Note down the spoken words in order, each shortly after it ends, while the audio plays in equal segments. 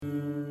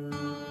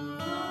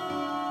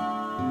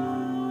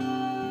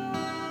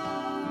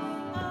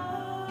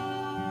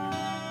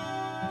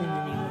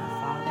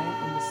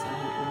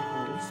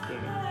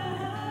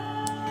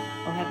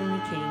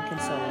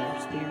Consoler,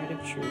 Spirit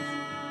of truth,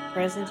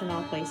 present in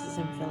all places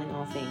and filling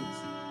all things,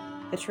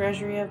 the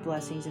treasury of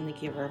blessings and the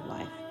giver of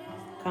life.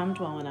 Come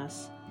dwell in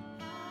us,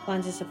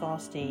 cleanse us of all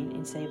stain,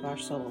 and save our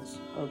souls,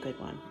 O good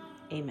one.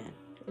 Amen.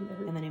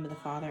 Amen. In the name of the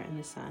Father, and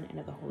the Son, and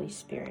of the Holy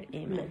Spirit.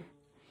 Amen.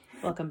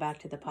 Welcome back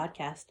to the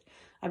podcast.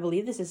 I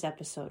believe this is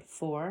episode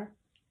 4.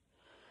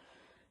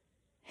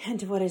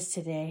 And what is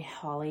today,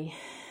 Holly?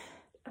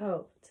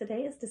 Oh,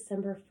 today is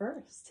December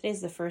 1st.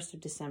 Today's the 1st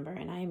of December,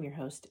 and I am your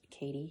host,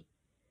 Katie,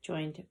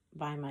 joined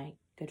by my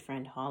good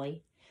friend,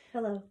 Holly.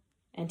 Hello.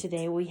 And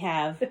today we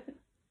have,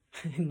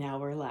 now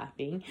we're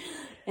laughing,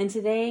 and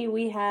today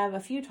we have a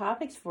few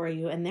topics for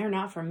you, and they're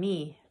not from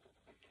me.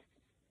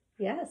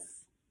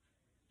 Yes.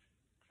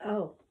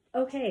 Oh,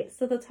 okay.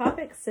 So the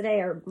topics today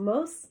are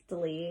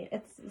mostly,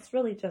 it's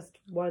really just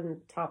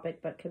one topic,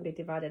 but can be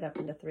divided up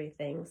into 3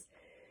 things.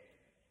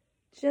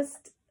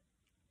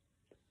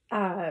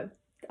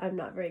 I'm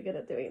not very good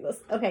at doing this.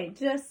 Okay,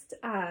 just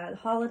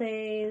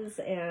holidays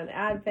and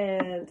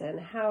Advent and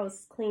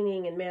house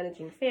cleaning and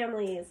managing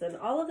families and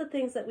all of the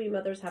things that we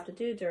mothers have to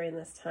do during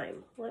this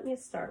time. Let me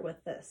start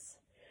with this.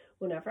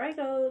 Whenever I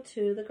go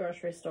to the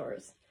grocery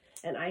stores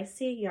and I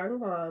see young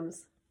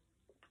moms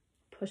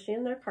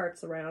pushing their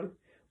carts around,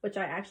 which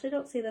I actually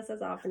don't see this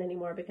as often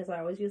anymore because I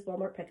always use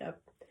Walmart pickup.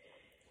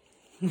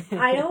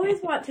 I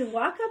always want to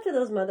walk up to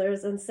those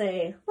mothers and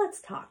say,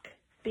 let's talk.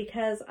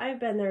 Because I've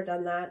been there,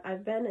 done that.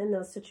 I've been in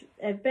those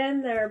I've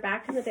been there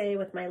back in the day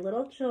with my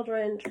little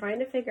children trying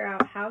to figure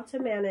out how to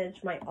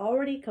manage my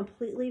already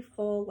completely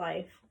full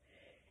life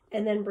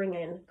and then bring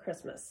in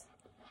Christmas.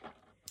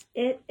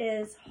 It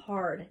is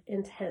hard,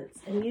 intense.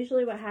 And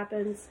usually what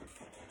happens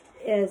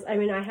is, I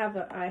have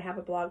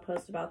a blog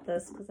post about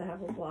this because I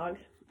have a blog.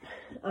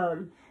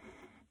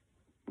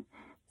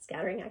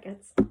 Scattering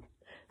Agates.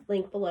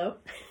 Link below.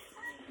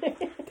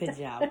 Good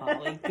job,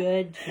 Holly.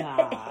 Good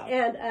job.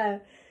 And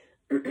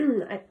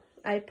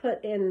I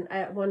put in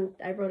I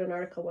wrote an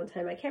article one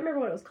time. I can't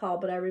remember what it was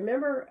called, but I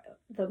remember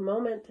the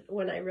moment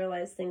when I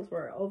realized things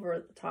were over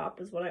the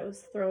top is when I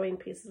was throwing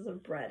pieces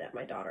of bread at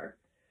my daughter.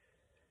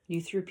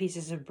 You threw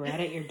pieces of bread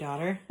at your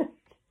daughter?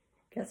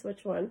 Guess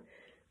which one?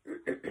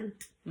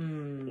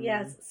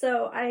 Yes.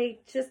 So I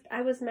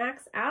was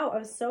maxed out. I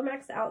was so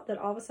maxed out that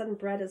all of a sudden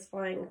bread is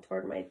flying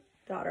toward my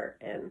daughter,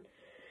 and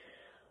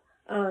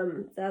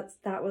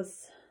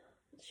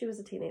she was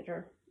a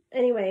teenager.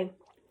 Anyway,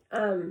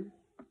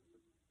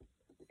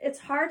 it's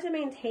hard to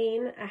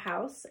maintain a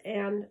house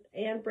and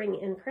bring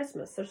in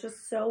Christmas. There's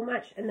just so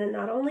much. And then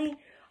not only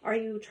are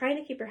you trying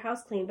to keep your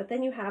house clean, but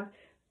then you have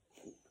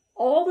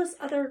all this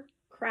other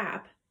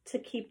crap to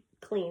keep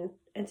clean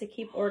and to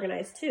keep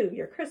organized too.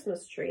 Your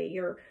Christmas tree,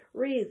 your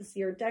wreaths,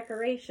 your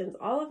decorations,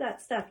 all of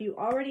that stuff. You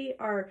already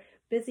are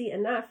busy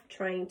enough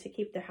trying to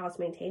keep the house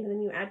maintained, and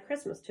then you add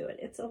Christmas to it.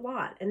 It's a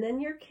lot. And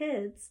then your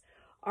kids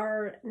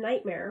are a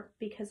nightmare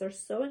because they're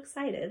so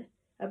excited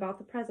about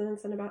the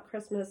presents and about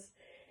Christmas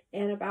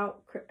and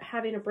about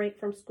having a break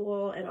from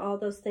school and all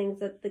those things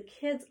that the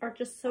kids are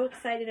just so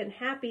excited and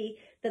happy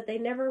that they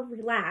never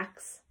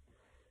relax.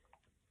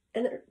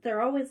 And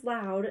they're always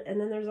loud, and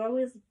then there's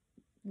always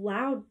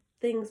loud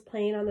things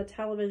playing on the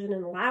television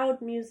and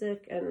loud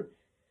music. And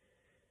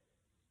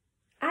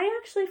I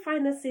actually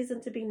find this season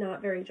to be not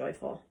very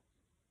joyful.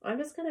 I'm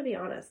just going to be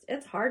honest.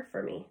 It's hard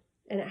for me,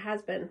 and it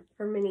has been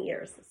for many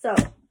years. So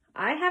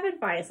I have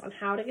advice on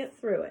how to get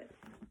through it.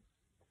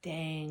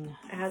 Dang,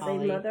 as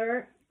Holly. a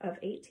mother of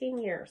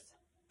 18 years.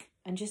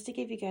 And just to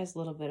give you guys a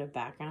little bit of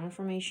background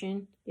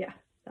information. Yeah,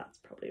 that's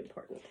probably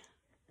important.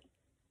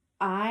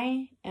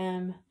 I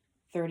am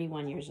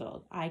 31 years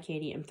old. I,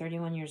 Katie, am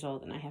 31 years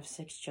old, and I have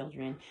 6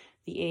 children.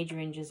 The age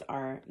ranges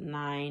are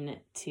 9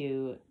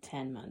 to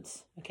 10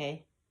 months,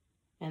 okay?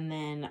 And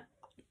then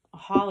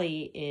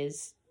Holly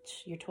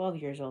you're 12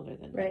 years older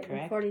than me, correct?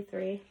 Right, I'm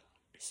 43.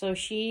 So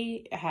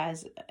she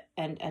has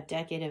a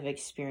decade of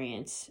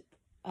experience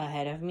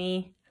ahead of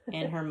me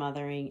in her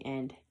mothering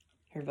and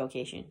her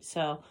vocation.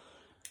 So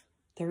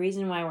the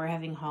reason why we're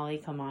having Holly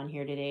come on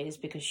here today is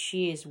because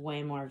she is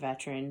way more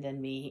veteran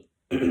than me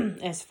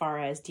as far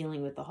as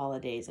dealing with the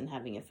holidays and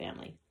having a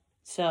family.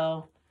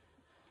 So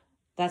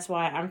that's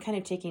why I'm kind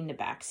of taking the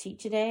back seat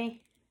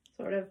today.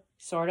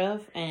 Sort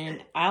of.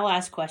 And I'll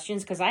ask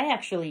questions because I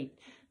actually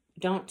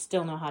don't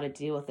still know how to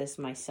deal with this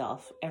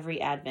myself.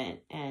 Every Advent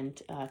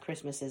and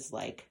Christmas is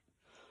like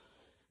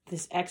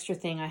this extra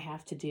thing I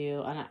have to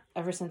do. And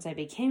ever since I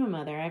became a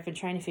mother, I've been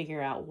trying to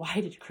figure out why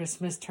did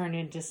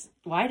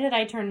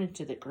I turn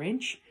into the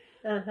Grinch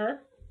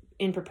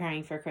in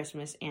preparing for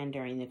Christmas and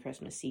during the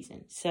Christmas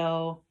season.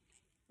 So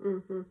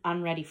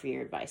I'm ready for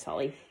your advice,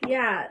 Holly.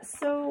 Yeah.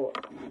 So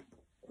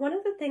one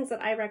of the things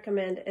that I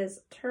recommend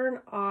is turn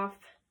off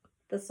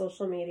the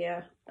social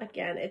media.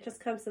 Again, it just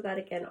comes to that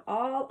again.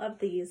 All of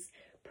these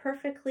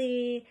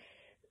perfectly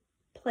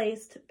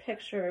placed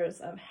pictures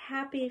of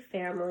happy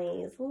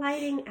families,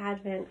 lighting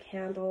Advent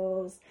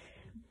candles,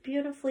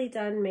 beautifully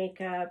done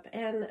makeup,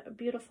 and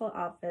beautiful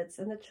outfits,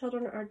 and the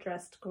children are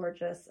dressed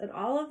gorgeous, and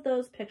all of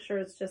those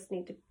pictures just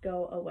need to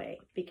go away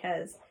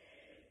because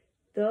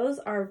those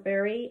are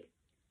very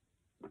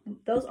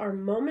those are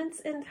moments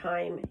in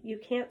time. You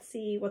can't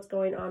see what's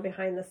going on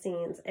behind the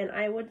scenes, and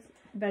I would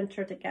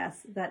venture to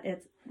guess that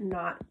it's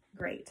not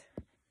great.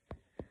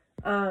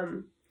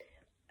 The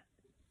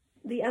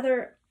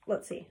other,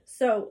 let's see.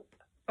 So,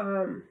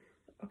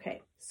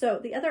 okay.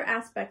 So the other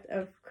aspect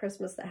of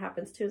Christmas that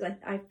happens too is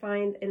I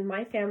find in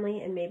my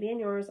family, and maybe in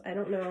yours, I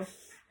don't know.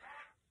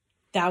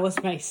 That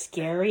was my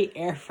scary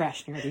air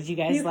freshener. Did you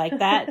guys like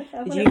that?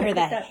 Did you hear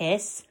that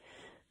hiss?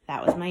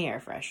 That was my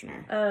air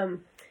freshener.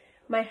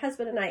 My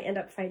husband and I end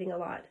up fighting a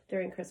lot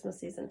during Christmas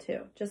season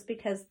too, just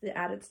because the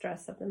added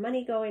stress of the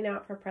money going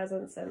out for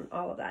presents and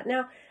all of that.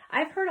 Now,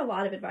 I've heard a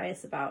lot of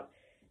advice about,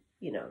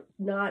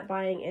 not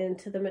buying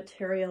into the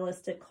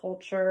materialistic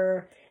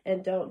culture,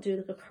 and don't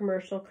do the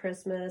commercial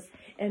Christmas,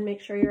 and make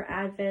sure your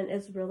Advent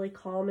is really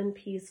calm and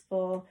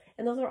peaceful.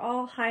 And those are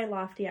all high,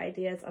 lofty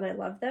ideas, and I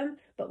love them.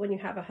 But when you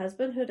have a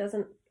husband who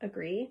doesn't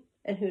agree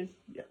and who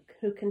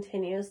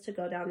continues to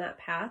go down that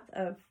path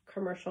of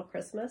commercial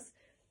Christmas,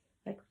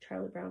 like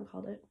Charlie Brown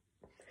called it,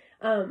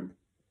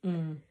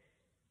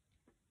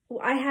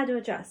 I had to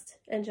adjust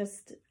and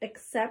just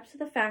accept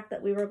the fact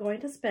that we were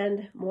going to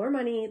spend more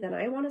money than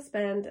I want to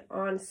spend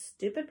on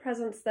stupid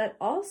presents that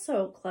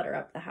also clutter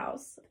up the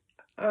house.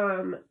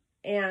 And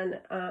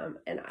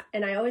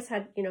I always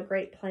had,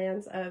 great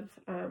plans of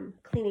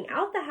cleaning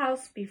out the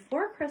house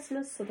before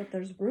Christmas so that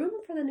there's room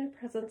for the new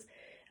presents.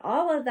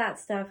 All of that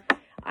stuff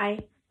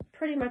I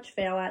pretty much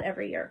fail at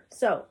every year.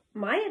 So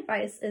my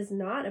advice is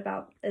not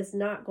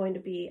going to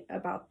be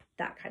about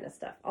that kind of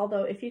stuff.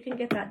 Although if you can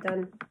get that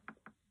done,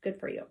 good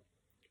for you.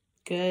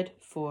 Good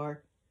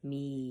for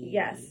me.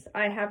 Yes,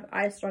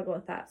 I struggle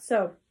with that.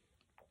 So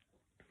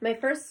my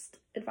first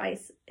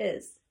advice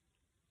is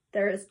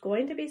there is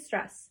going to be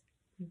stress.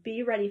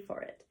 Be ready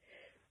for it.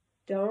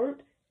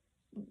 Don't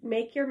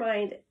make your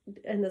mind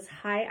in this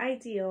high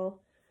ideal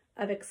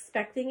of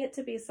expecting it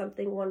to be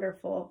something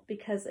wonderful,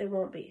 because it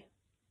won't be.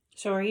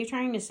 So are you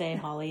trying to say,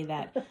 Holly,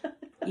 that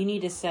you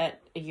need to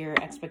set your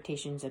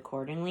expectations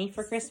accordingly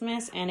for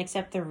Christmas and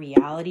accept the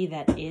reality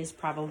that is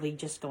probably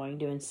just going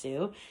to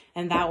ensue?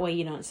 And that way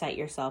you don't set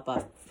yourself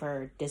up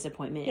for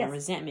disappointment and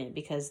resentment,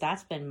 because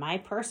that's been my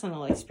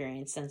personal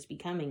experience since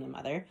becoming a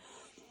mother.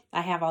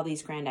 I have all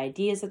these grand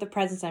ideas of the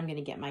presents I'm going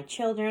to get my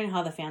children,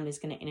 how the family's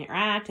going to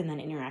interact, and then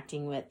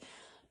interacting with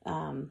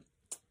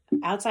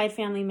outside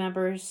family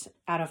members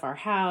out of our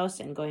house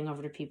and going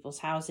over to people's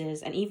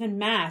houses, and even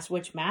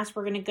which mass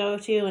we're going to go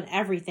to and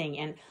everything.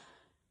 And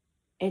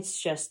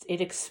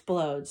it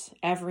explodes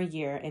every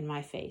year in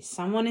my face.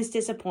 Someone is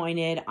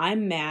disappointed.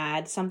 I'm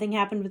mad. Something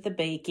happened with the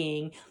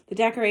baking. The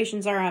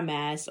decorations are a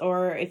mess.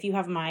 Or if you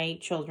have my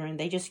children,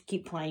 they just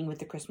keep playing with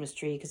the Christmas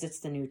tree because it's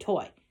the new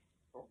toy.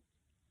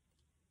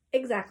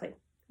 Exactly.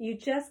 You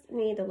just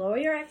need to lower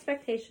your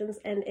expectations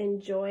and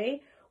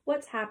enjoy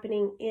what's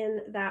happening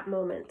in that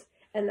moment.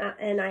 And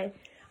I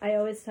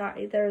always talk,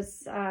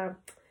 there's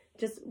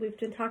we've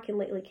been talking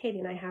lately, Katie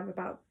and I have,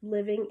 about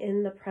living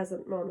in the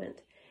present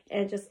moment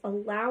and just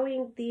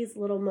allowing these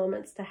little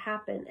moments to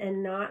happen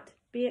and not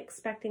be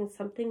expecting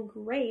something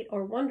great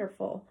or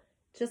wonderful.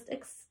 Just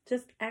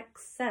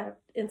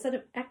accept, instead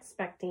of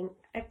expecting,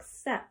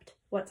 accept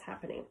what's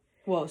happening.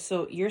 Whoa,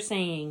 so you're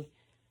saying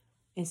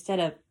instead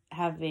of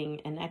having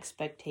an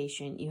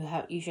expectation,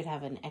 you should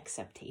have an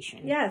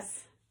acceptation.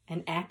 Yes.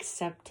 An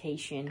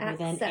acceptation Accept.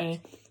 with an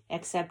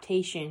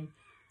acceptation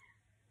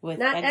with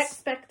not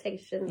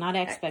expectation. Not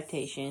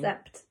expectation.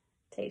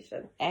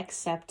 Acceptation.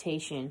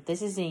 Acceptation.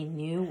 This is a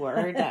new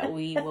word that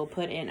we will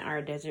put in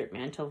our Desert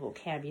Mantle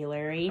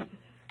vocabulary.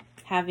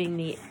 Having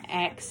the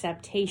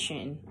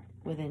acceptation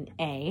with an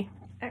A.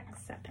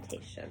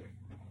 Acceptation.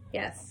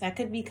 Yes. That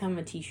could become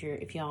a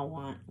t-shirt if y'all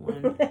want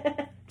one.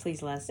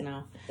 Please let us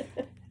know.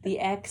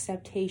 The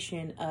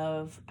acceptation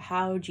of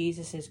how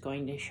Jesus is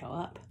going to show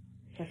up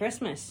for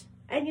Christmas.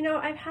 And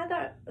I've had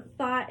that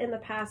thought in the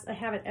past. I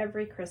have it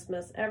every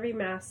Christmas, every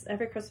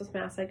Christmas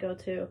mass I go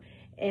to,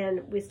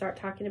 and we start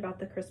talking about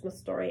the Christmas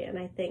story, and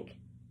I think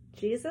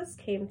Jesus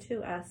came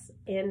to us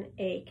in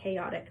a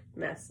chaotic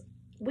mess.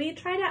 We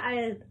try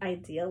to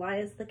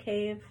idealize the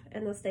cave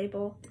and the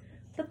stable,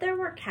 but there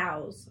were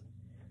cows.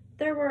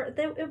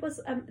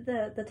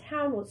 The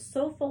town was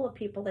so full of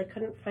people they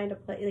couldn't find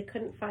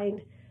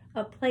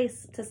a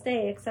place to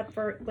stay except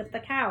for with the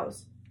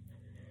cows.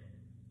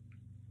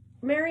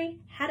 Mary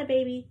had a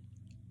baby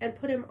and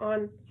put him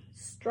on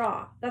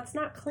straw. That's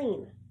not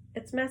clean.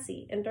 It's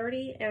messy and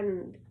dirty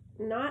and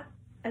not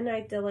an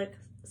idyllic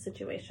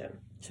situation.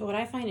 So what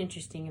I find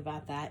interesting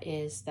about that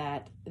is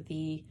that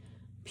the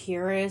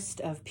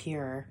purest of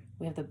pure,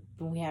 we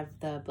have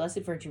the Blessed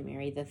Virgin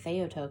Mary, the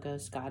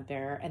Theotokos, God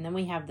bearer, and then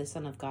we have the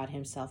Son of God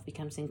himself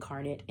becomes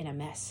incarnate in a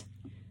mess.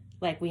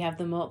 Like we have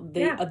the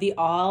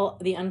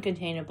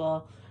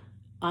uncontainable,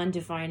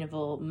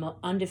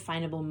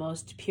 undefinable,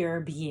 most pure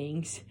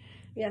beings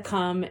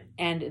come,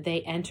 and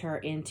they enter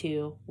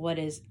into what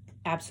is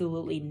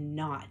absolutely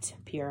not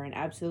pure and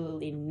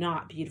absolutely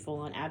not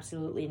beautiful and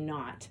absolutely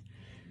not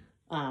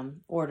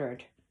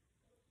ordered.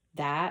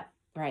 That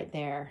right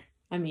there.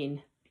 I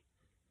mean,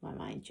 my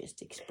mind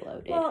just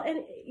exploded. Well,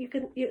 and you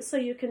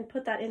can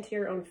put that into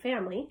your own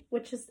family,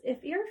 which is,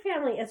 if your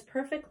family is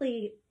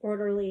perfectly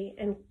orderly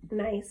and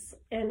nice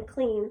and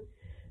clean,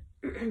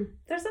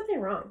 there's something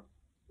wrong.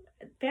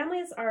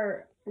 Families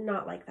are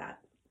not like that.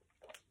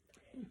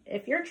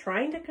 If you're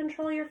trying to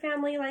control your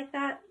family like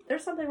that,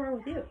 there's something wrong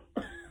with you.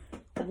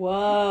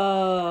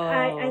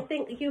 Whoa. I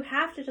think you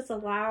have to just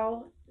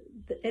allow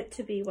it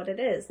to be what it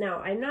is. Now,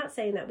 I'm not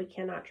saying that we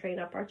cannot train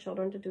up our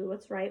children to do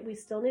what's right. We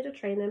still need to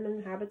train them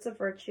in habits of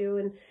virtue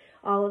and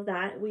all of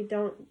that. We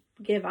don't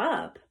give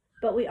up,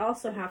 but we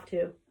also have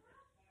to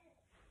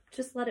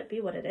just let it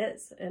be what it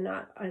is and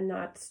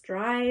not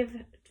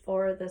strive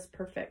for this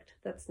perfect.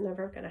 That's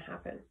never going to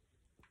happen.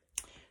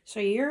 So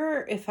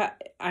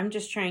I'm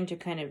just trying to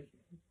kind of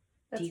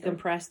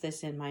decompress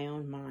this in my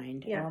own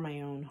mind or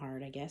my own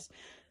heart, I guess.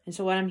 And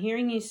so what I'm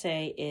hearing you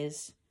say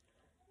is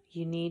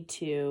you need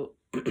to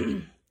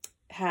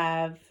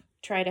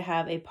try to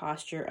have a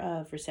posture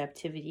of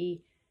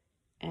receptivity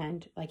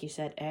and, like you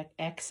said,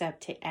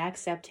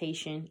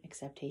 acceptation,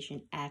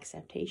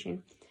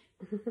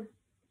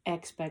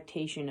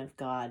 expectation of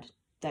God,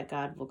 that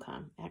God will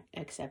come,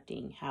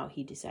 accepting how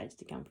he decides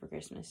to come for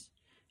Christmas.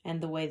 And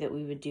the way that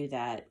we would do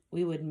that,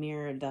 we would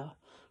mirror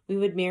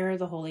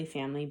the Holy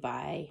Family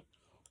by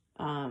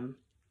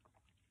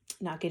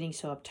not getting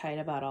so uptight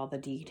about all the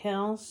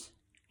details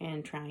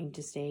and trying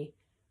to stay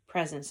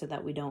present so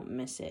that we don't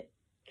miss it.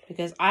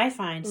 Because I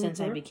find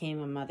since I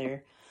became a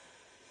mother,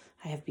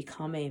 I have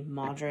become a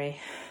madre,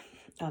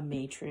 a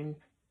matron.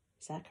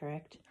 Is that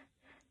correct?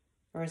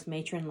 Or is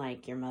matron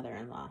like your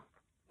mother-in-law?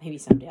 Maybe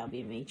someday I'll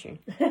be a matron.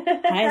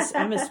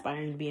 I'm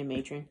aspiring to be a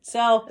matron.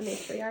 So a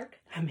matriarch.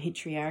 A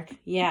matriarch.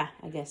 Yeah,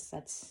 I guess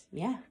that's,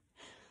 yeah.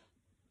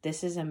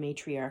 This is a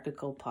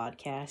matriarchal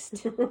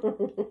podcast.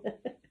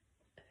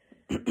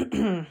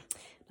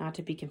 Not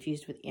to be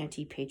confused with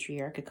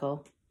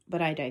anti-patriarchal,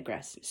 but I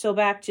digress. So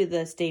back to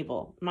the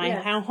stable. My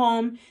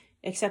home,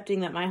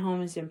 accepting that my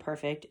home is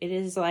imperfect. It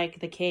is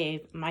like the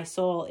cave. My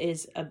soul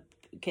is a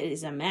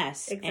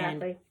mess.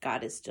 Exactly. And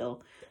God is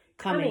still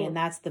coming. And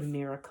that's the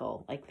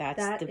miracle. Like that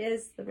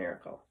is the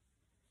miracle.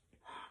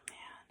 Oh man.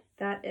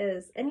 That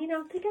is. And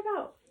think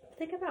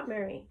about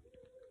Mary.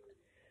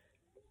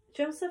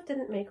 Joseph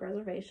didn't make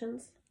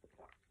reservations.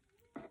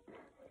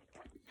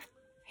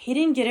 He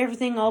didn't get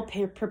everything all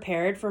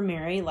prepared for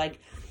Mary, like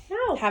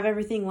no. Have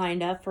everything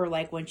lined up for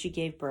like when she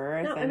gave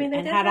birth, no,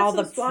 and had all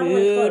the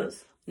food,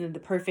 and the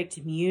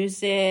perfect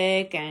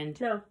music, and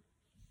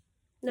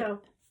no,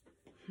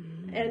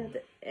 and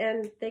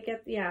they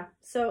get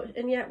So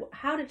and yet,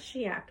 how did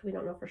she act? We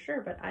don't know for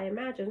sure, but I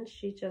imagine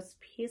she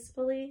just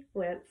peacefully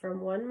went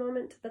from one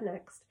moment to the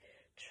next,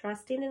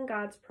 trusting in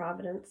God's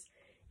providence,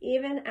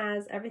 even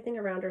as everything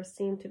around her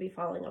seemed to be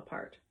falling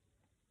apart.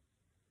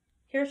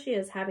 Here she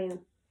is having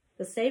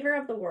the Savior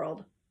of the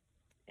world,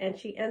 and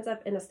she ends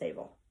up in a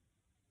stable.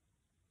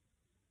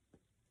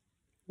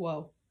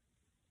 Whoa.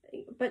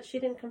 But she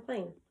didn't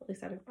complain. At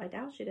least I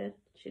doubt she did.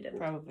 She didn't.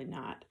 Probably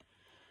not.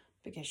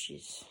 Because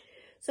she's...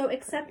 So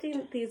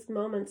accepting these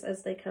moments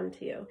as they come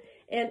to you.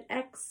 And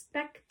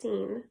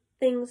expecting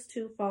things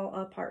to fall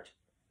apart.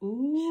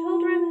 Ooh.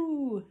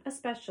 Children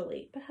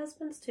especially, but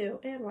husbands too,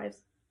 and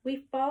wives.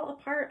 We fall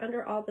apart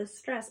under all this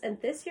stress.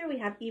 And this year we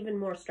have even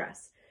more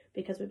stress.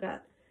 Because we've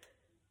got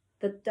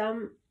the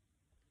dumb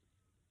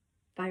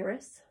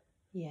virus.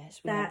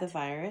 Yes, we have the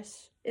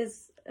virus.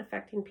 Is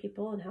affecting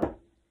people and health.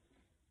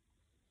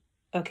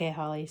 Okay,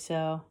 Holly,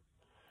 so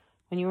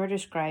when you were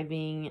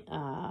describing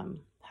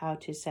how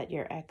to set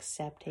your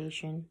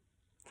acceptation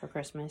for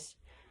Christmas,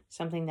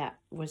 something that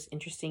was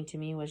interesting to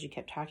me was you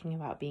kept talking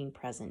about being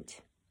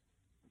present.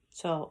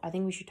 So I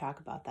think we should talk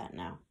about that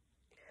now.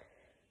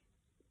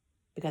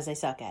 Because I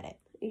suck at it.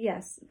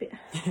 Yes. So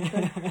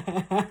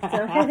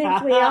I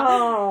think we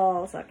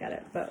all suck at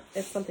it, but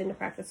it's something to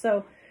practice.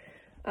 So,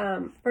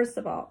 first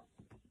of all,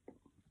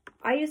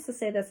 I used to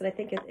say this, and I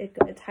think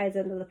it ties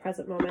into the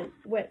present moment.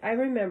 What I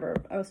remember,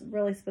 a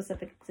really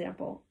specific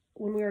example,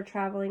 when we were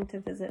traveling to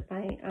visit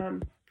my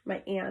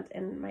aunt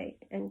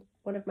and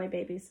one of my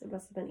babies, it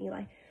must have been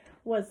Eli,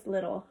 was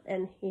little,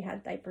 and he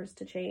had diapers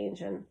to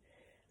change and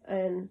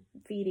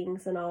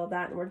feedings and all of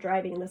that, and we're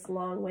driving this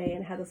long way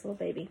and had this little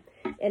baby,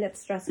 and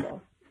it's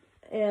stressful.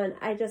 And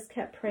I just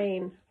kept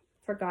praying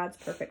for God's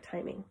perfect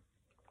timing.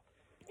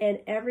 And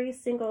every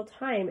single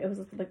time it was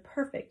like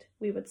perfect.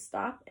 We would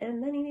stop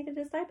and then he needed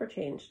his diaper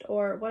changed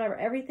or whatever.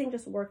 Everything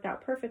just worked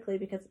out perfectly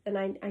and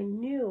I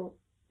knew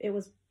it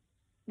was,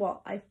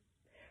 I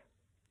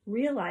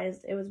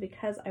realized it was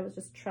because I was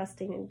just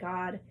trusting in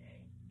God,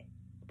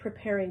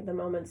 preparing the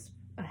moments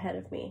ahead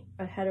of me,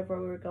 ahead of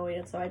where we were going.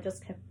 And so I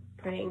just kept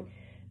praying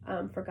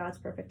for God's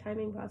perfect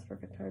timing, God's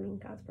perfect timing,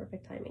 God's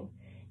perfect timing.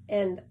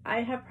 And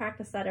I have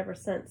practiced that ever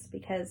since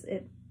because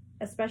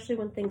especially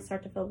when things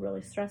start to feel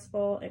really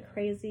stressful and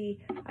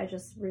crazy, I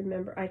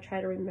try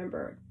to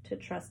remember to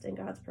trust in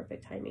God's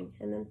perfect timing.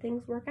 And then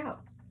things work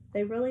out.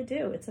 They really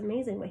do. It's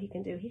amazing what he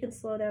can do. He can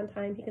slow down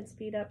time. He can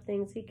speed up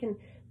things. He can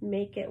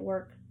make it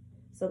work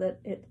so that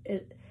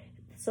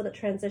so that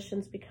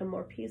transitions become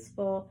more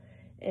peaceful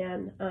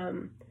And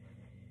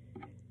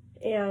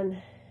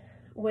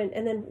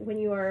when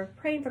you are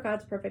praying for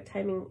God's perfect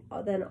timing,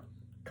 then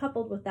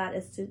coupled with that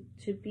is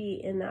to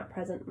be in that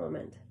present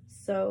moment.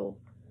 So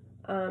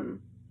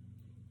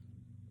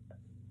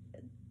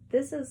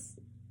this is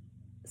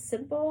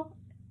simple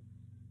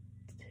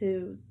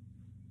to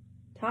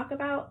talk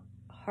about,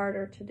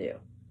 harder to do.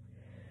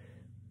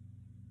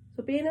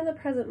 So being in the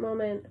present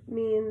moment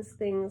means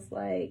things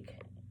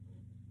like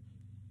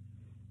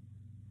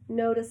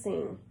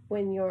noticing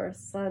when your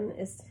son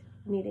is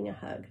needing a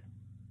hug,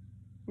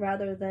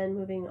 rather than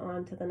moving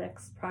on to the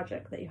next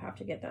project that you have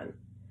to get done.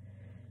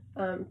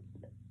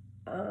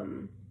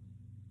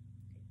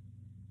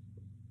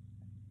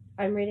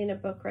 I'm reading a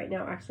book right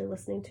now, actually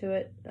listening to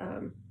it.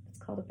 It's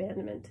called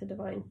Abandonment to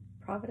Divine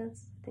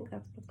Providence. I think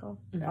that's what it's called.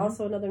 Mm-hmm.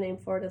 Also, another name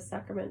for it is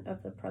Sacrament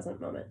of the Present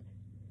Moment,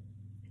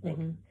 I think.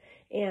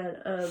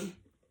 Mm-hmm.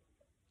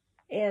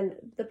 And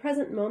the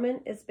present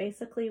moment is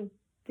basically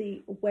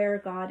where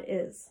God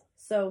is.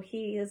 So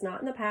he is not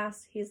in the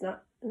past. He's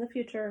not in the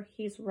future.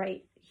 He's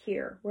right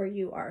here where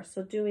you are.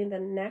 So doing the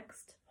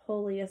next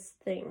holiest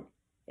thing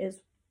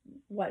is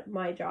what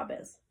my job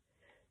is.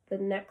 The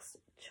next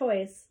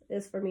choice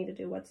is for me to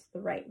do what's the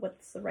right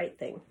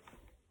thing.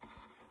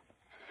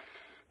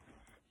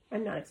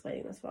 I'm not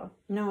explaining this well.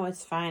 No,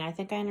 it's fine. I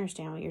think I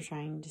understand what you're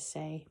trying to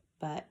say,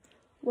 but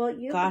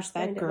gosh,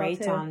 that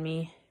grates on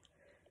me.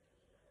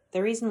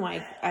 The reason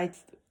why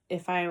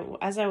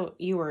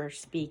you were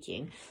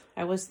speaking,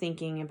 I was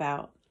thinking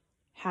about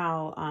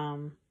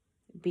how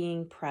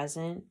being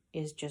present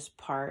is just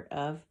part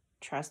of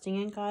trusting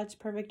in God's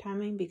perfect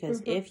timing, because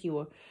mm-hmm. if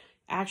you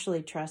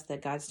actually trust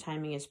that God's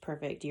timing is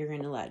perfect, you're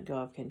going to let go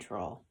of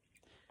control.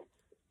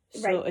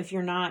 So right. If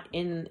you're not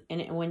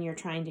when you're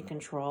trying to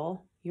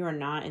control, you're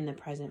not in the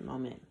present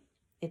moment.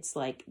 It's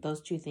like those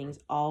two things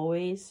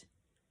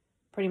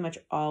pretty much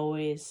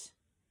always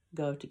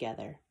go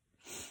together.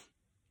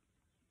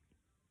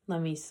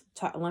 Let me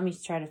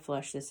try to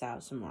flesh this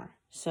out some more.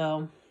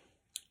 So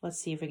let's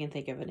see if we can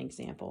think of an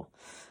example.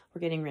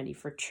 We're getting ready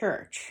for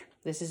church.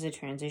 This is a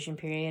transition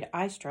period.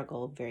 I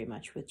struggle very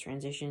much with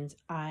transitions.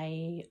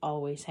 I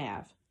always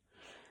have,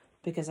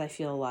 because I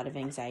feel a lot of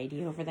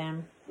anxiety over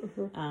them.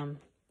 Mm-hmm.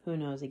 Who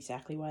knows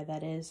exactly why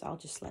that is? I'll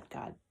just let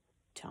God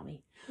tell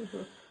me.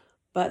 Mm-hmm.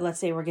 But let's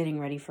say we're getting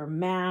ready for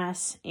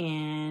Mass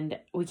and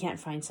we can't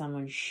find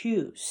someone's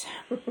shoes.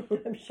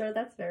 I'm sure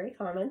that's very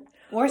common.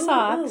 Or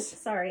socks. Ooh,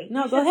 sorry.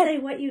 No, you go ahead. Say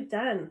what you've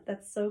done.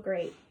 That's so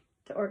great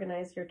to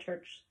organize your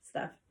church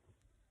stuff.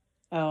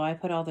 Oh, I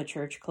put all the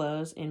church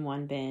clothes in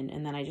one bin,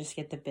 and then I just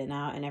get the bin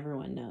out, and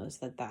everyone knows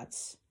that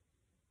that's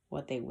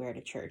what they wear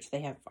to church. They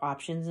have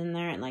options in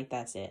there, and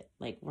that's it.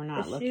 We're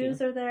not looking. The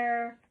shoes are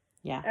there.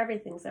 Yeah.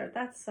 Everything's there.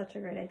 That's such a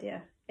great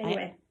idea.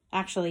 Anyway.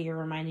 Actually, you're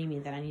reminding me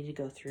that I need to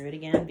go through it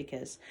again,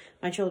 because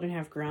my children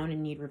have grown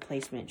and need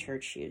replacement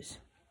church shoes.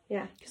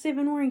 Yeah. Because they've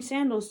been wearing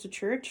sandals to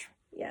church.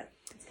 Yeah,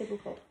 it's getting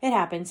cold. It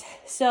happens.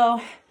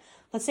 So,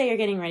 let's say you're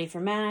getting ready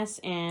for Mass,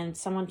 and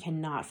someone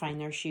cannot find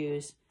their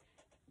shoes.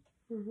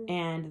 Mm-hmm.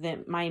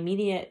 And my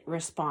immediate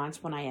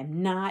response when I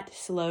am not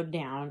slowed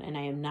down and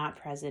I am not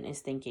present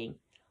is thinking,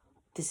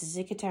 this is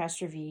a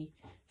catastrophe.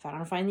 If I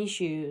don't find these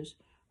shoes,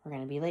 we're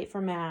going to be late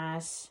for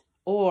Mass,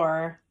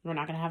 or we're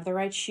not going to have the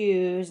right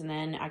shoes. And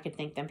then I could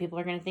think then people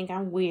are going to think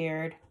I'm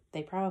weird.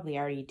 They probably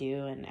already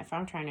do. And if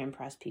I'm trying to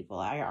impress people,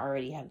 I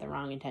already have the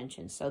wrong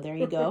intentions. So there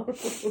you go.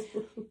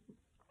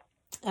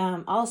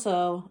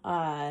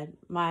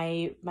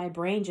 My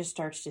brain just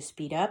starts to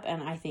speed up,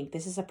 and I think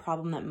this is a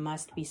problem that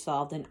must be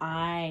solved, and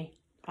I'm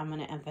going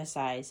to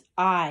emphasize,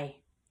 I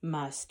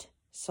must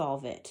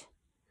solve it.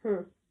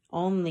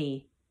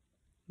 Only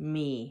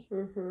me.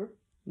 Mm-hmm.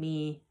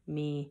 Me.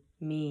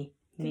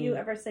 Do you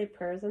ever say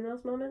prayers in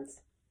those moments?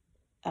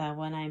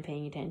 When I'm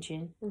paying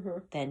attention, mm-hmm.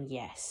 then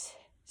yes.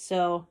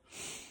 So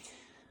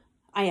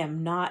I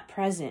am not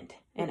present.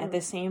 And mm-hmm. at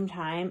the same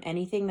time,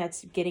 anything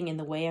that's getting in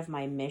the way of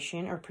my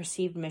mission or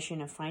perceived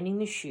mission of finding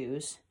the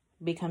shoes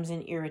becomes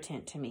an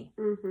irritant to me.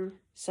 Mm-hmm.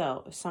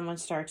 So if someone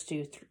starts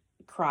to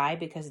cry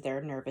because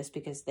they're nervous,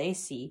 because they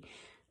see,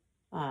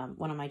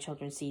 one of my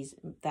children sees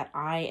that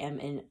I am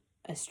in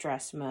a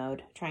stress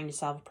mode, trying to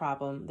solve a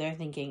problem, they're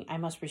thinking, I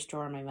must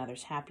restore my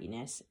mother's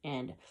happiness.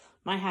 And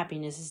my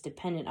happiness is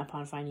dependent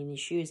upon finding these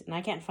shoes. And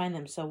I can't find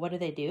them. So what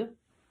do?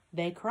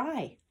 They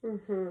cry.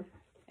 Mm-hmm.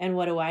 And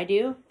what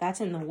do?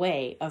 That's in the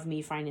way of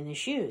me finding the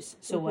shoes.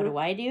 So mm-hmm.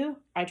 what do?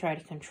 I try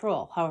to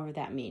control, however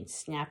that means.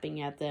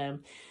 Snapping at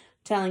them,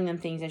 telling them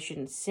things I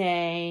shouldn't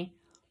say,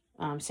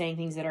 saying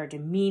things that are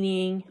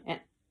demeaning. And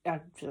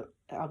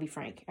I'll be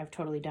frank, I've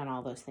totally done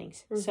all those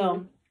things. Mm-hmm.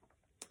 So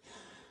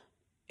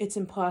it's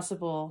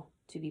impossible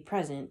to be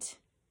present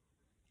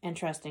and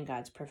trust in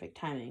God's perfect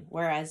timing.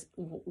 Whereas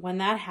when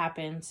that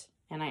happens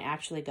and I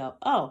actually go,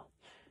 oh,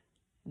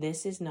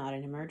 this is not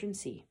an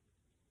emergency.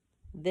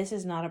 This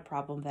is not a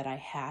problem that I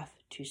have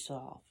to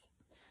solve.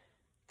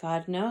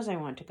 God knows I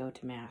want to go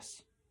to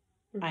Mass.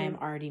 Mm-hmm. I am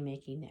already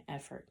making the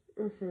effort.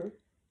 Mm-hmm.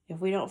 If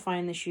we don't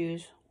find the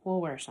shoes,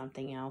 we'll wear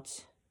something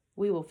else.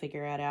 We will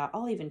figure it out.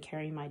 I'll even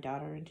carry my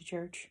daughter into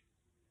church.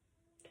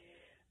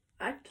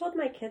 I've told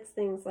my kids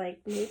things like,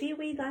 maybe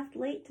we left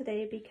late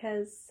today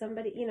because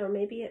somebody,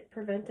 maybe it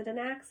prevented an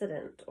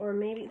accident, or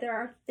maybe there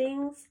are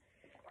things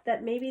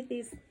that maybe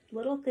these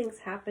little things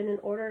happen in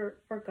order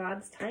for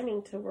God's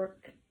timing to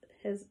work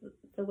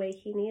the way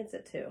He needs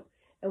it to,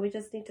 and we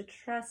just need to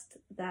trust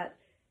that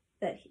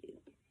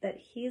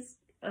He's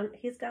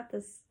got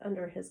this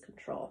under His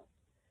control.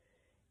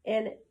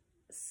 And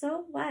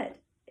so what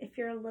if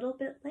you're a little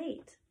bit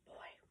late? Boy,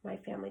 my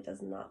family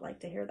does not like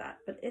to hear that,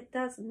 but it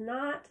does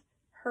not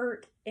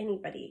hurt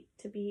anybody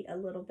to be a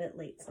little bit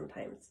late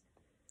sometimes.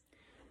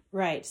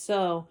 Right.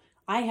 So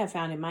I have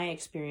found in my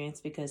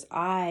experience, because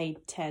I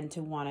tend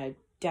to want to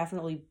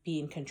definitely be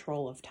in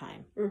control of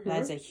time. Mm-hmm.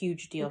 That's a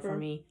huge deal for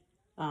me.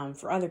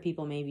 For other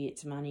people, maybe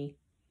it's money,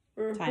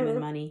 time and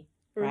money,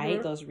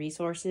 right? Those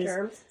resources.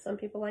 Germs. Some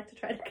people like to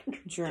try to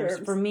control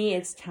germs. For me,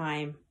 it's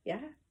time. Yeah.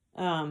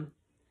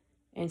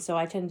 And so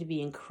I tend to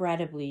be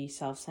incredibly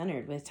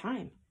self-centered with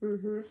time.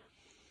 Mm-hmm.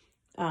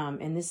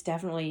 And this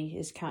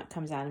definitely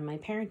comes out in my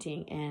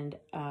parenting. And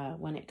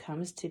when it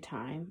comes to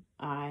time,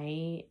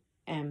 I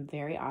am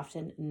very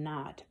often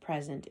not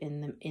present in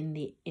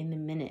the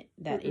minute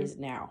that is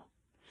now.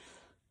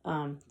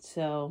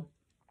 So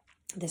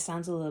this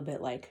sounds a little bit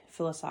like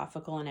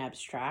philosophical and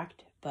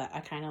abstract, but I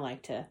kind of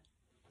like to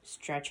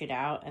stretch it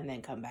out and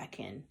then come back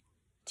in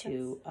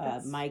to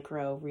a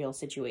micro real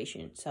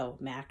situation. So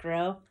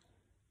macro,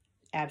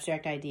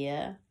 abstract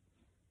idea,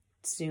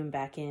 zoom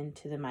back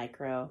into the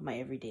micro, my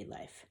everyday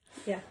life.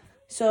 Yeah.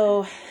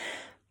 So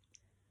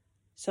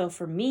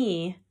for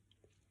me,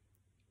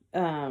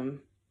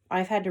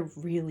 I've had to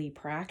really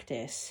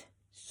practice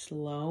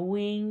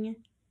slowing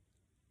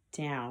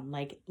down,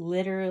 like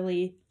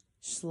literally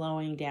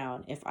slowing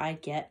down. If I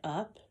get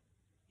up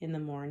in the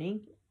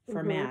morning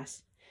for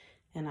Mass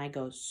and I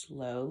go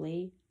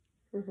slowly,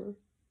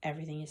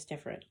 everything is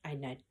different.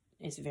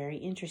 It's very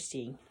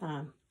interesting.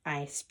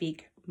 I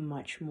speak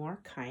much more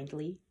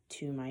kindly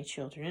to my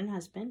children and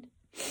husband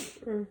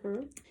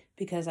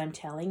because I'm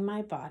telling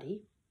my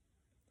body,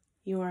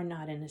 you are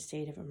not in a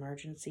state of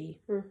emergency.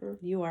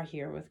 You are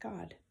here with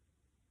God.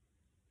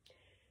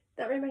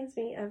 That reminds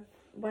me of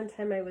one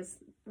time I was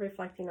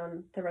reflecting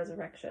on the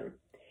resurrection.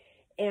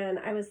 And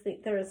I was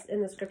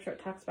in the scripture,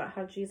 it talks about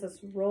how Jesus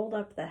rolled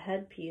up the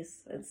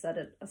headpiece and set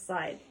it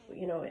aside,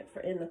 in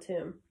the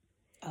tomb.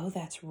 Oh,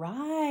 that's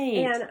right.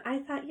 And I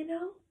thought, he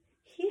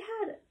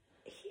had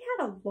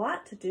a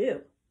lot to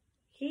do.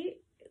 He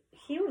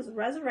was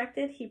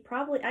resurrected.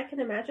 I can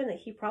imagine that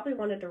he probably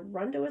wanted to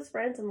run to his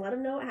friends and let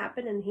them know what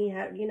happened. And he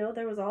had,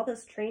 there was all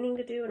this training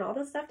to do and all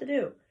this stuff to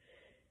do.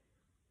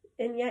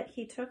 And yet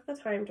he took the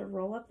time to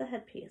roll up the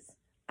headpiece.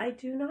 I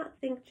do not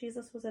think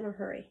Jesus was in a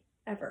hurry,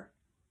 ever.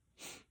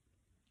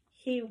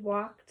 He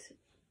walked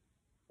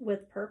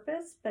with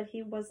purpose, but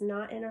he was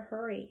not in a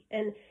hurry.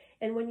 And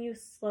when you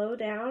slow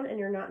down and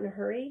you're not in a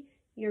hurry,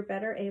 you're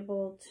better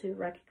able to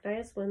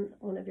recognize when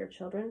one of your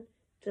children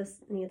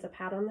just needs a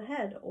pat on the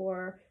head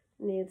or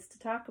needs to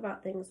talk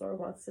about things or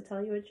wants to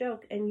tell you a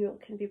joke, and you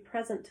can be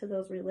present to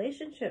those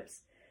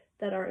relationships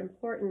that are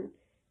important.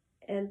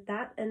 And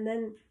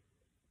then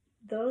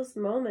those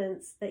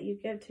moments that you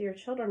give to your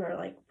children are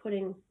like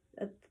putting,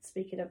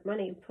 speaking of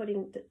money,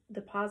 putting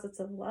deposits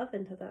of love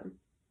into them.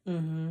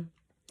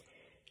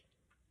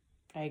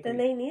 I agree. And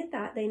they need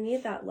that. They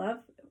need that love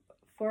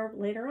for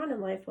later on in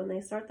life when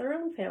they start their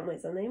own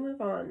families and they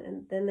move on.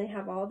 And then they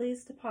have all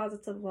these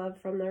deposits of love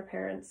from their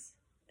parents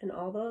and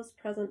all those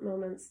present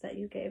moments that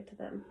you gave to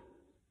them.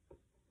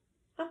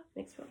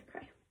 Makes me want to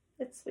cry.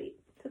 It's sweet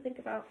to think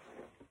about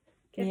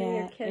giving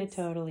your kids. It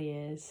totally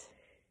is.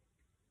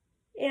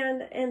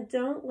 And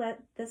don't let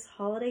this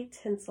holiday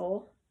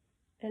tinsel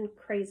and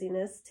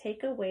craziness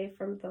take away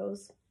from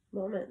those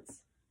moments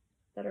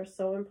that are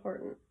so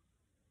important.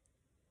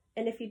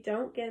 And if you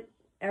don't get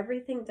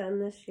everything done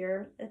this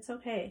year, it's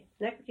okay.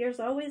 Next year's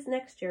always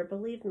next year.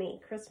 Believe me,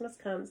 Christmas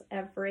comes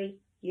every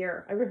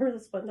year. I remember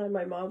this one time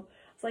my mom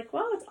was like,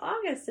 well, it's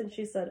August. And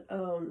she said,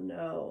 oh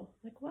no.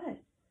 I'm like, what?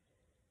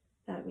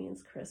 That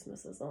means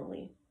Christmas is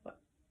only,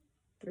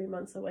 3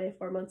 months away,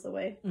 4 months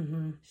away.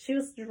 She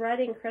was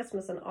dreading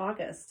Christmas in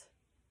August.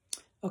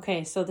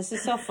 Okay, so this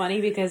is so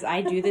funny because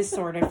I do this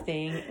sort of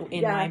thing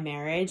in my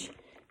marriage,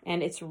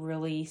 and it's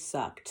really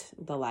sucked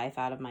the life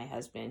out of my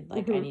husband.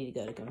 Like, I need to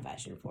go to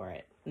confession for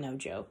it. No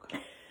joke.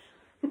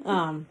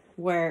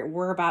 Where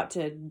we're about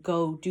to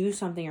go do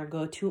something or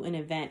go to an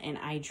event, and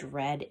I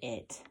dread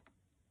it.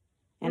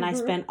 And I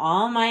spend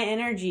all my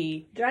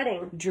energy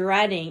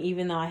dreading,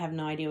 even though I have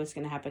no idea what's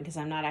going to happen because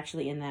I'm not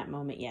actually in that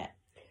moment yet.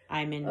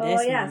 I'm in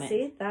this moment.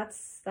 See,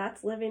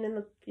 that's living in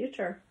the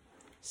future.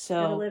 So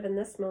gotta live in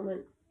this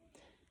moment.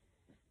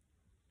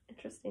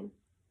 Interesting.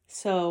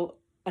 So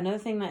another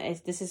thing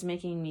that this is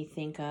making me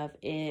think of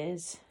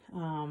is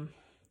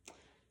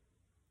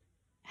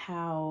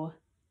how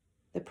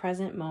the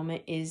present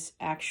moment is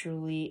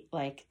actually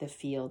like the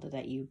field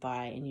that you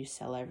buy and you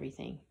sell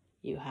everything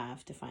you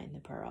have to find the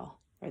pearl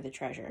or the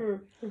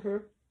treasure.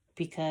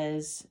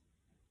 Because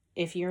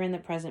if you're in the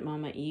present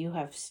moment, you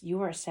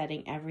are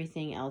setting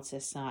everything else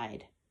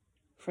aside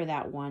for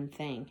that one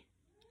thing.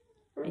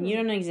 And you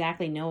don't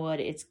exactly know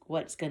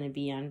what's going to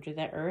be under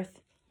the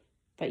earth,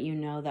 but you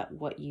know that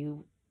what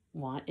you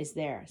want is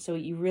there. So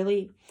you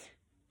really,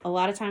 a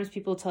lot of times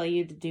people tell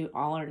you to do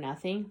all or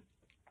nothing.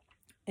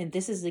 And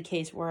this is the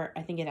case where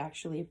I think it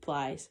actually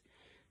applies.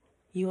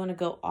 You want to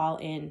go all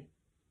in.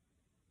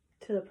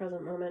 To the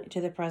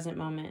present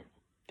moment.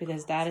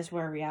 Because that is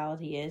where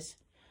reality is.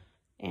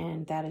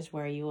 And that is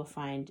where you will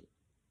find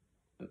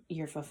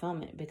your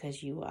fulfillment,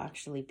 because you will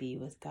actually be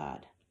with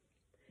God.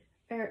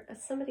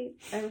 Somebody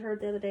I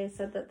heard the other day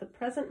said that the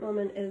present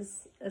moment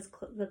is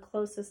the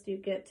closest you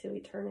get to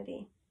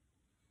eternity.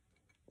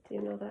 Do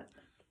you know that?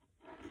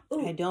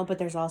 Ooh. I don't, but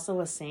there's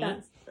also a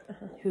saint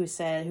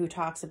who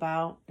talks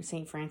about,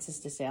 Saint Francis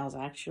de Sales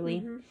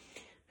actually,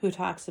 who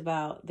talks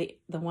about the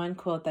one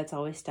quote that's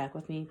always stuck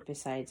with me,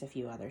 besides a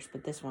few others,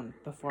 but this one,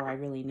 before I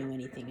really knew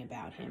anything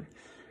about him,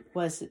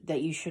 was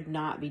that you should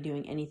not be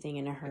doing anything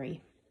in a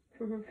hurry.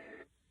 Mm-hmm.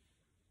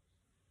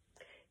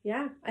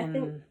 Yeah, I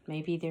think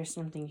maybe there's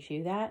something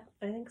to that.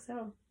 I think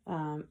so.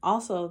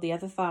 Also, the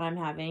other thought I'm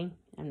not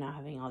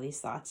having all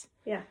these thoughts.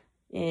 Yeah,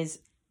 is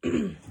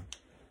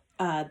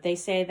they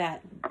say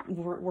that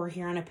we're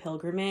here on a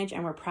pilgrimage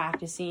and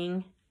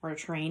we're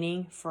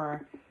training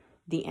for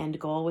the end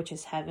goal, which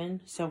is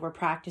heaven. So we're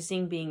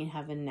practicing being in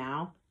heaven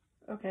now.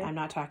 Okay. I'm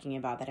not talking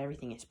about that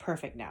everything is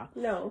perfect now.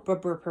 No.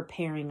 But we're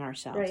preparing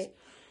ourselves. Right.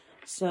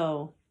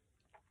 So,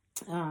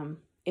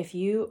 if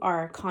you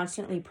are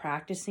constantly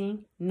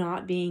practicing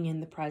not being in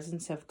the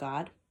presence of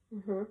God,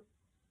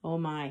 oh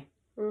my.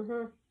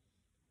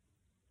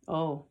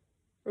 Oh.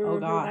 Oh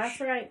gosh.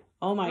 That's right.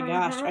 Oh my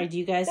gosh. Do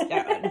you guys,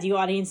 do you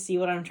audience see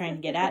what I'm trying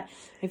to get at?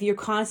 If you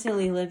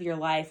constantly live your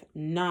life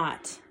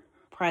not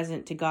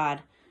present to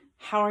God,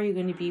 how are you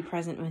going to be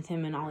present with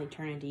him in all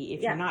eternity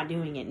if you're not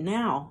doing it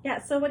now?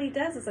 Yeah, so what he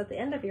does is at the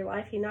end of your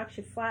life, he knocks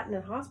you flat in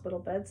a hospital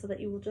bed so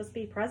that you will just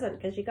be present,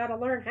 because you got to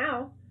learn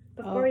how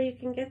before you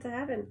can get to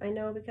heaven. I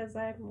know, because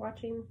I'm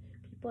watching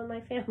people in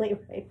my family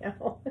right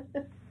now.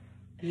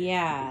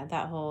 Yeah,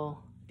 that whole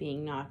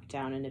being knocked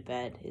down in a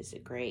bed is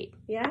great.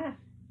 Yeah.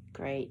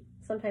 Great.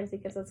 Sometimes he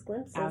gives us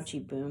glimpses.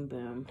 Ouchie boom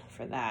boom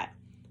for that.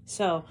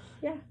 So,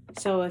 yeah.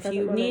 So if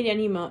you need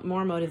any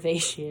more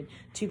motivation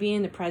to be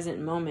in the present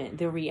moment,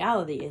 the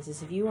reality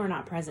is if you are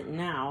not present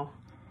now,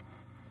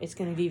 it's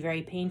going to be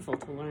very painful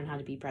to learn how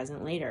to be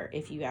present later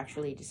if you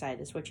actually decide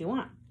that's what you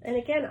want. And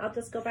again, I'll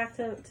just go back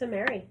to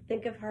Mary.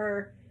 Think of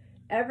her,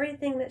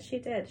 everything that she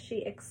did.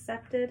 She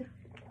accepted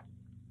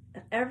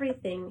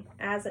everything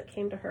as it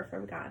came to her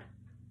from God,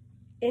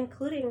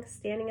 including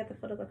standing at the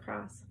foot of the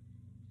cross.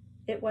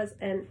 It was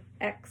an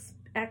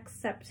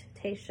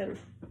acceptation,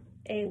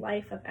 a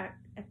life of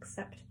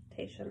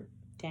acceptation.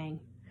 Dang.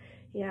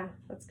 Yeah,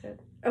 that's good.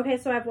 Okay,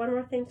 so I have one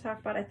more thing to talk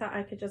about. I thought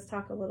I could just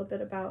talk a little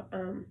bit about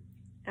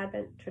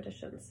Advent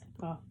traditions.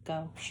 Oh,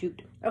 go.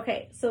 Shoot.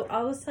 Okay, so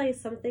I'll just tell you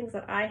some things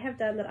that I have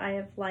done that I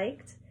have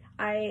liked.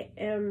 I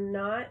am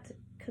not...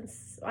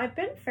 I've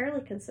been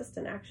fairly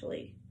consistent,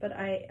 actually, but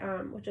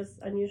which is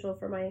unusual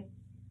for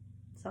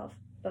myself.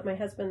 But my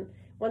husband,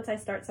 once I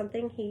start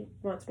something, he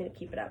wants me to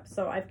keep it up.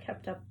 So I've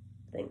kept up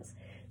things.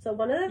 So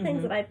one of the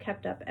things that I've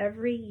kept up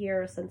every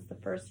year since the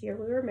first year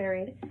we were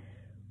married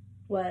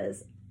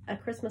was a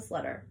Christmas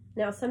letter.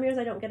 Now, some years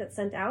I don't get it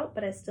sent out,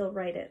 but I still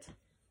write it.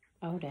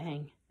 Oh,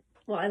 dang.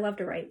 Well, I love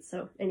to write.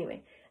 So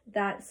anyway,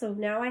 so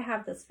now I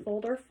have this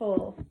folder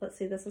full. Let's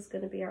see, this is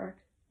going to be our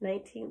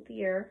 19th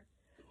year.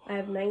 I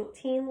have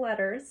 19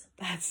 letters.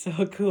 That's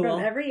so cool.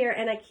 From every year,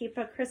 and I keep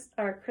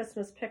our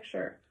Christmas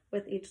picture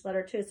with each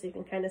letter too, so you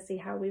can kind of see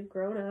how we've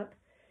grown up.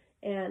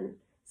 And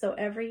so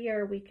every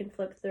year we can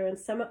flip through, and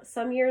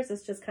some years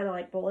it's just kind of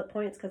like bullet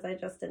points because I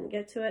just didn't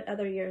get to it.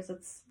 Other years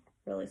it's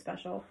really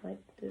special. I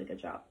did a good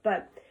job.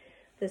 But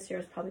this year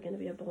is probably going to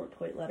be a bullet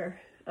point letter.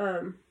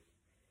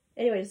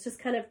 Anyways, just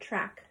kind of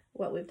track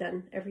what we've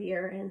done every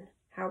year and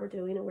how we're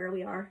doing and where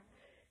we are.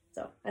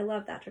 So I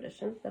love that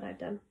tradition that I've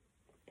done.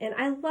 And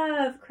I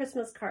love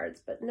Christmas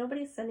cards, but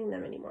nobody's sending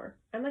them anymore.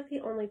 I'm like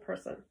the only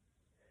person.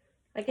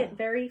 I get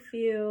very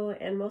few,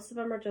 and most of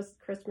them are just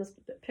Christmas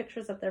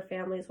pictures of their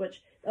families,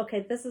 which,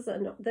 okay, this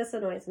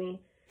annoys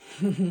me.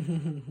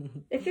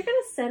 If you're going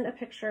to send a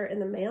picture in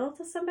the mail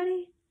to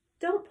somebody,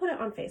 don't put it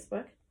on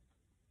Facebook.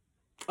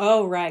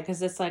 Oh, right,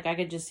 because it's like I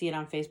could just see it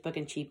on Facebook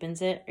and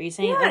cheapens it. Are you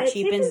saying it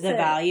cheapens the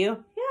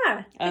value?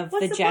 Yeah. Of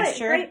the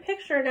gesture? Great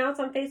picture, now it's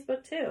on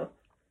Facebook too.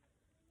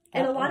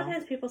 And a lot of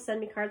times people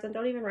send me cards and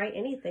don't even write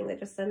anything. They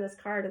just send this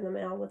card in the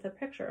mail with a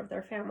picture of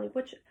their family,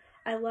 which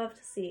I love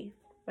to see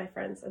my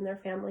friends and their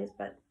families,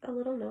 but a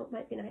little note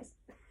might be nice.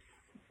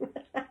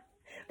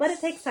 But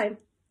it takes time.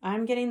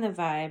 I'm getting the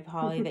vibe,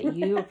 Holly, that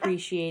you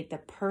appreciate the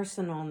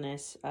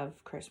personalness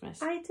of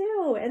Christmas. I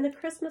do. And the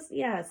Christmas,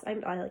 yes, I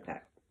like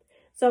that.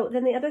 So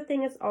then the other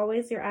thing is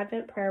always your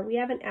Advent prayer. We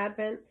have an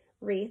Advent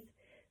wreath.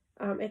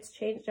 It's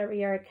changed every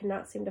year. I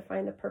cannot seem to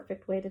find the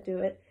perfect way to do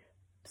it.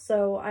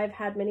 So I've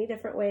had many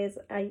different ways.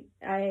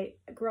 I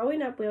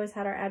growing up, we always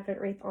had our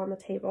Advent wreath on the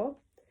table.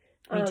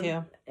 Me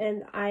too.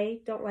 And I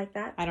don't like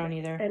that. I don't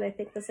either. And I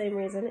think the same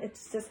reason.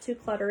 It's just too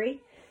cluttery.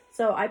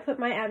 So I put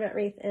my Advent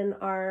wreath in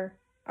our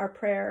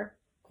prayer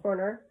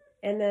corner,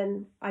 and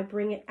then I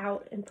bring it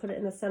out and put it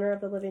in the center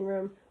of the living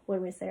room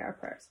when we say our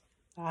prayers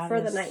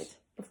for the night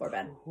before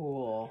bed.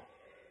 Cool.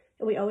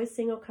 And we always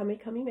sing O Come,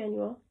 Come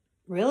Emmanuel.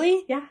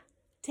 Really? Yeah.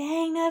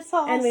 Dang, that's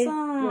awesome. And we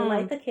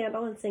light the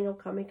candle and sing O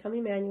Come, Come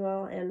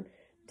Emmanuel and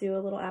do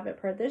a little Advent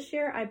prayer. This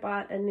year I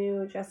bought a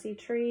new Jesse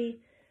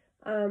Tree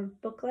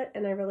booklet,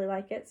 and I really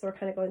like it. So we're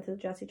kind of going through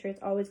the Jesse Tree.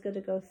 It's always good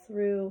to go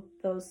through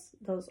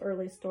those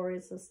early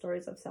stories, the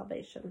stories of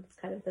salvation. It's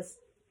kind of this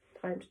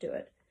time to do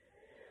it.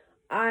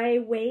 I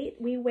try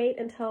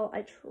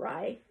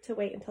to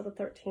wait until the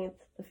 13th,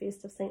 the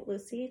Feast of St.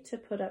 Lucy, to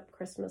put up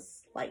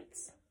Christmas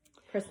lights,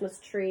 Christmas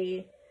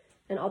tree,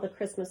 and all the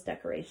Christmas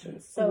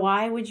decorations. So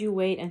why would you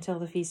wait until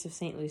the Feast of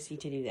St. Lucy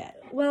to do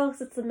that? Well,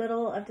 because it's the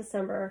middle of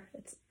December,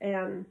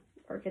 and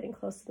we're getting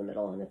close to the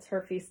middle, and it's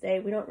her feast day.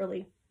 We don't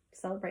really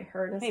celebrate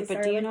her necessarily. Wait,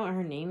 but do you know what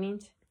her name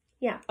means?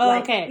 Yeah. Oh,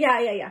 light. okay.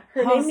 Yeah.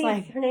 Her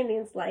name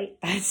means light.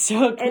 That's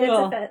so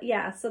cool. And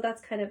it's so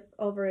that's kind of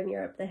over in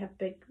Europe. They have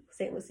big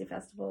St. Lucy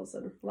festivals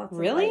and lots of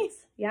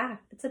lights. Yeah,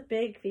 it's a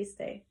big feast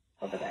day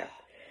over there.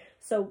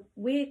 So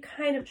we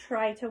kind of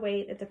try to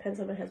wait. It depends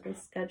on my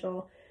husband's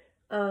schedule.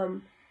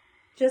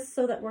 Just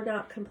so that we're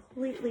not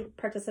completely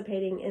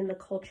participating in the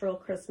cultural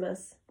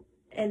Christmas.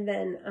 And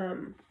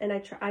then,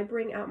 I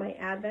bring out my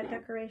Advent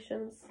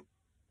decorations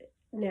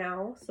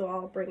now. So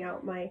I'll bring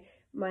out my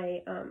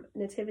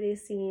nativity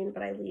scene,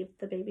 but I leave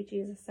the baby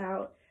Jesus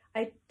out.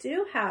 I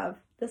do have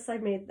this. I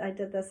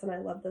did this, and I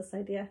love this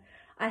idea.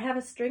 I have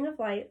a string of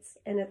lights,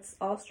 and it's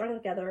all strung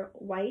together: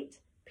 white,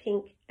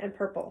 pink, and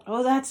purple.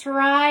 Oh, that's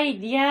right.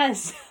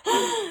 Yes.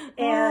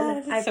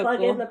 And I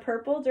plug in the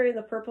purple during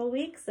the purple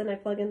weeks, and I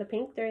plug in the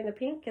pink during the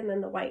pink, and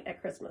then the white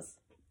at Christmas.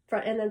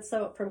 And then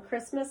so from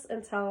Christmas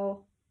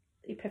until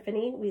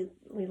Epiphany,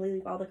 we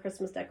leave all the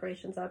Christmas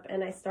decorations up,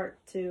 and I start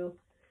to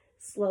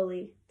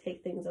slowly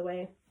take things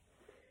away.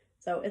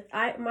 So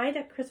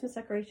my Christmas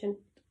decoration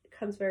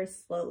comes very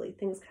slowly.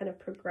 Things kind of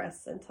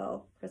progress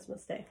until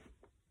Christmas Day.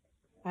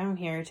 I'm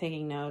here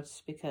taking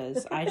notes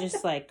because I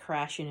just like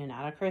crash in and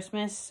out of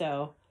Christmas.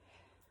 So,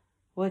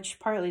 which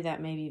partly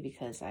that may be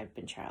because I've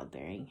been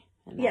childbearing,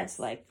 and that's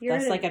like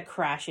a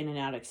crash in and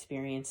out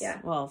experience. Yeah.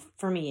 Well,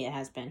 for me it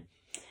has been.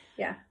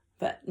 Yeah.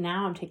 But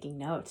now I'm taking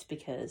notes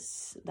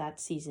because that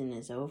season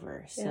is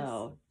over.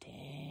 So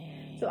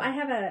dang. So I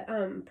have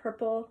a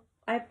purple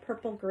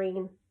and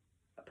green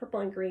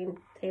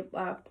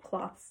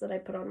cloths that I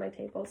put on my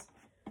tables.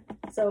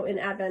 So in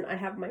Advent I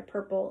have my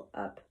purple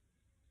up.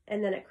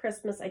 And then at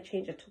Christmas, I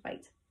change it to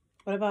white.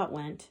 What about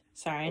Lent?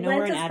 Sorry, I know Lent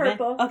we're in is Advent.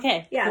 Purple.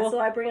 Okay, yeah. cool. So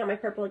I bring out my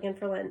purple again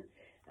for Lent,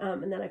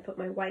 and then I put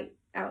my white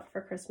out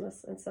for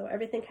Christmas, and so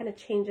everything kind of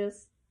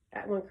changes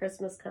when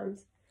Christmas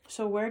comes.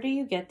 So where do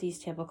you get these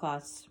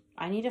tablecloths?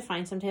 I need to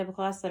find some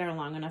tablecloths that are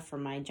long enough for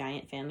my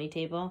giant family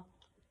table.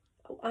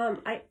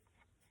 I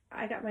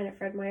got mine at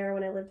Fred Meyer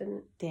when I lived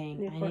in. Dang,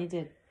 Newport. I need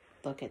to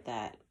look at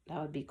that. That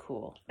would be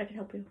cool. I can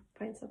help you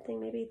find something.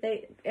 Maybe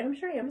I'm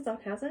sure Amazon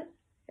has it.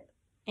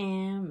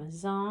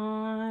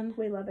 Amazon.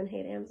 We love and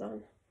hate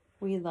Amazon.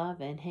 We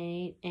love and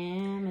hate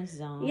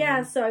Amazon.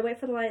 Yeah, so I wait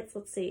for the lights.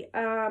 Let's see.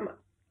 Santa.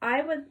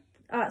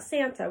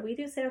 We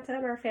do Santa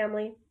in our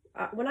family.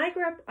 When I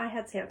grew up, I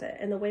had Santa,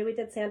 and the way we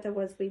did Santa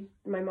was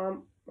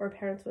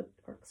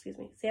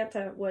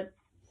Santa would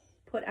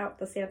put out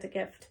the Santa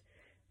gift,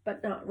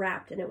 but not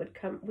wrapped, and it would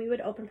come. We would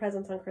open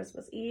presents on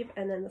Christmas Eve,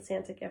 and then the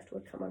Santa gift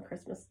would come on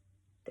Christmas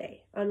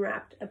Day,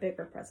 unwrapped, a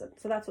bigger present.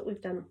 So that's what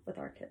we've done with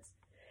our kids.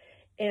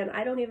 And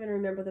I don't even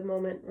remember the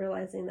moment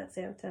realizing that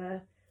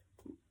Santa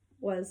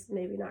was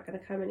maybe not going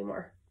to come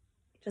anymore,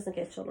 just in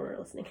case children are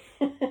listening.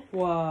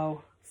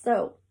 Whoa.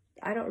 So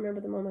I don't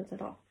remember the moment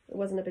at all. It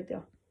wasn't a big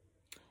deal.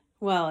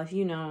 Well, if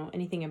you know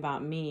anything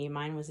about me,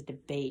 mine was a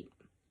debate.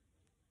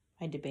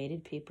 I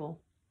debated people.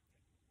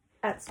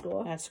 At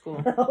school? At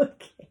school.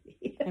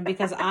 Okay. And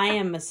because I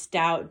am a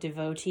stout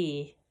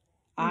devotee,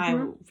 I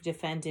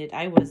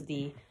was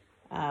the,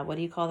 what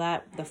do you call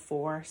that? The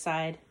for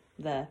side?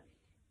 The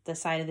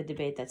side of the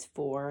debate that's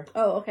for.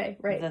 Oh, okay,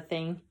 right. The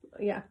thing.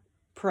 Yeah.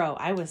 Pro.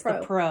 I was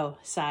the pro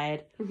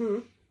side. Mm-hmm.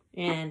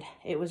 And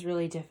it was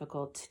really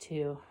difficult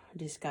to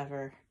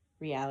discover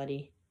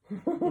reality.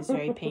 It was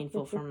very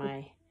painful for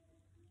my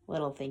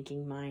little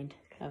thinking mind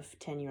of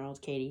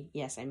 10-year-old Katie.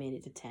 Yes, I made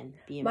it to 10.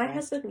 Be impressed. My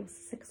husband was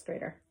a 6th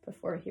grader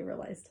before he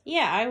realized.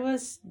 Yeah, I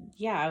was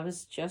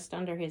just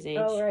under his age.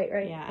 Oh,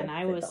 right. Yeah, and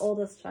I was the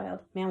oldest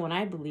child. Man, when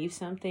I believe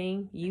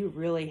something, you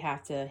really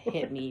have to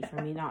hit me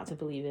for me not to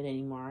believe it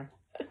anymore.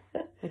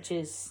 Which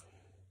is,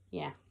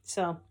 yeah.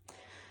 So,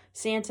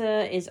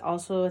 Santa is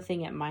also a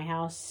thing at my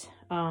house.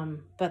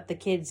 But the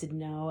kids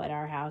know at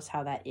our house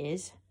how that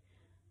is.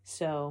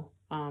 So,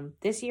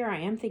 this year I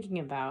am thinking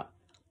about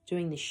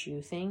doing the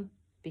shoe thing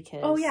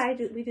because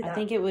we do that. I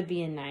think it would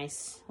be a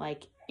nice,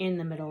 like, in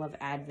the middle of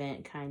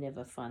Advent kind of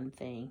a fun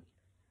thing.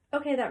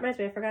 Okay, that reminds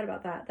me. I forgot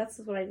about that. That's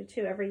what I do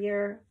too. Every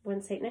year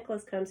when St.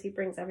 Nicholas comes, he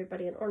brings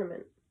everybody an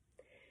ornament.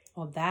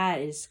 Oh, that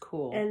is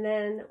cool. And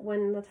then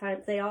when the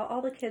time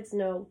all the kids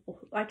know,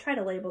 I try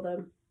to label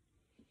them,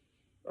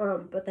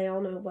 but they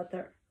all know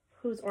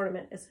whose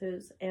ornament is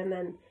whose. And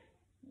then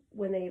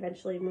when they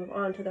eventually move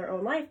on to their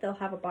own life, they'll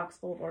have a box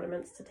full of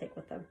ornaments to take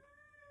with them.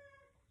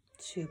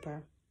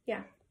 Super.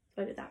 Yeah,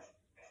 so I did that.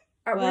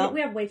 All right, Well,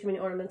 we have way too many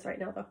ornaments right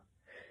now, though.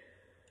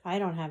 I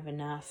don't have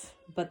enough.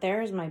 But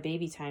there's my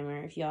baby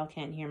timer. If y'all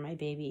can't hear my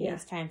baby, Yeah.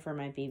 it's time for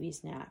my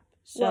baby's nap.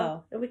 So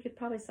Well, and we could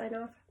probably sign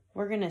off.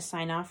 we're going to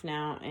sign off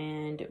now,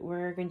 and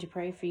we're going to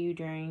pray for you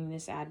during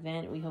this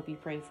Advent. We hope you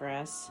pray for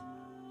us.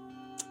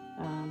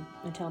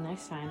 Until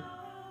next time,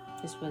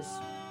 this was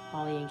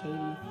Holly and Katie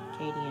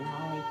and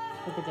Holly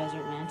with the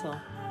Desert Mantle.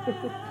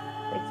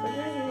 Thanks for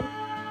joining.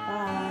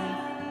 Bye.